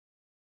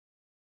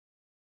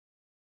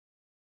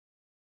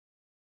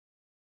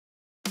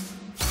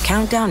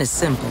countdown is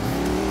simple.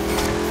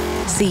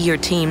 See your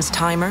team's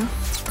timer?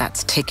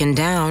 That's ticking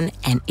down,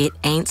 and it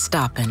ain't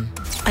stopping.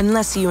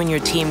 Unless you and your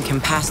team can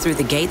pass through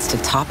the gates to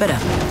top it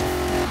up.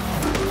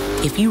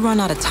 If you run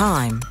out of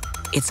time,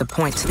 it's a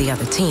point to the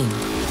other team.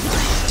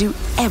 Do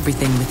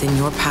everything within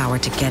your power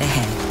to get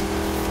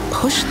ahead.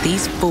 Push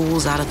these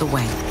fools out of the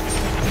way.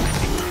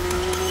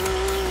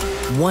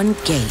 One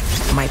gate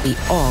might be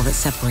all that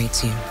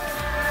separates you.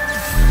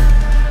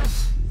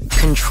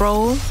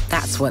 Control,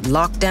 that's what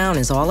lockdown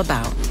is all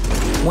about.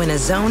 When a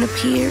zone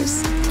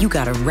appears, you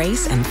gotta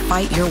race and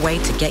fight your way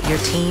to get your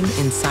team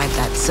inside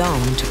that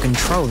zone to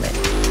control it.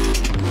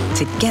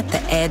 To get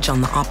the edge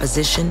on the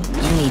opposition,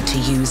 you need to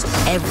use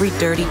every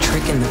dirty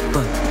trick in the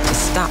book to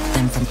stop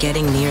them from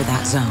getting near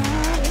that zone.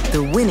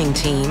 The winning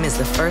team is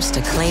the first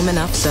to claim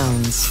enough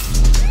zones.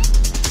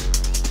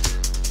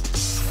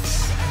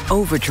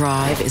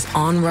 Overdrive is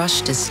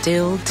ONRUSH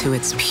distilled to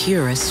its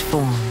purest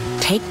form.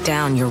 Take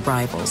down your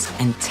rivals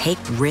and take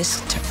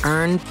risks to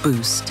earn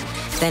boost.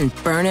 Then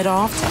burn it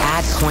off to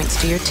add points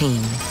to your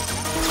team.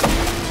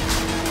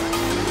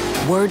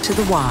 Word to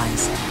the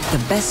wise,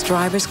 the best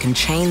drivers can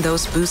chain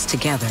those boosts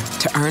together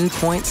to earn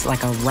points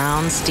like a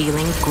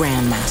round-stealing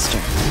grandmaster.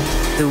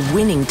 The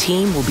winning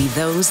team will be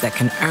those that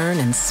can earn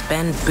and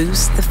spend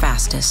boosts the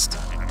fastest.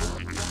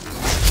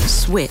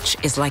 Switch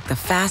is like the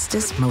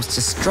fastest, most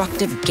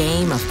destructive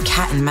game of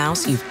cat and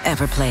mouse you've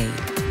ever played.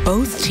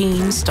 Both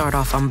teams start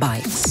off on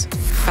bikes.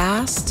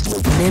 Fast,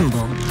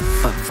 nimble,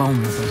 but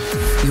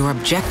vulnerable. Your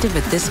objective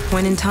at this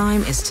point in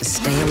time is to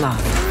stay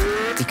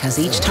alive, because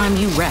each time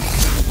you wreck,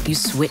 you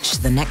switch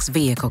to the next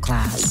vehicle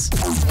class.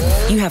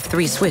 You have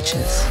 3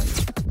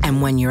 switches,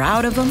 and when you're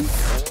out of them,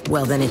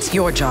 well then it's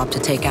your job to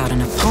take out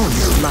an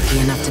opponent lucky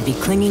enough to be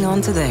clinging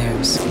on to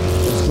theirs.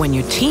 When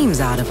your team's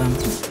out of them,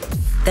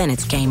 then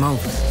it's game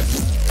over.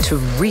 To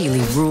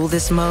really rule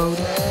this mode,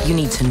 you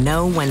need to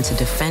know when to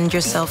defend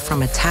yourself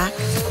from attack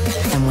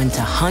and when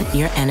to hunt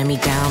your enemy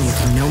down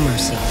with no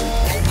mercy.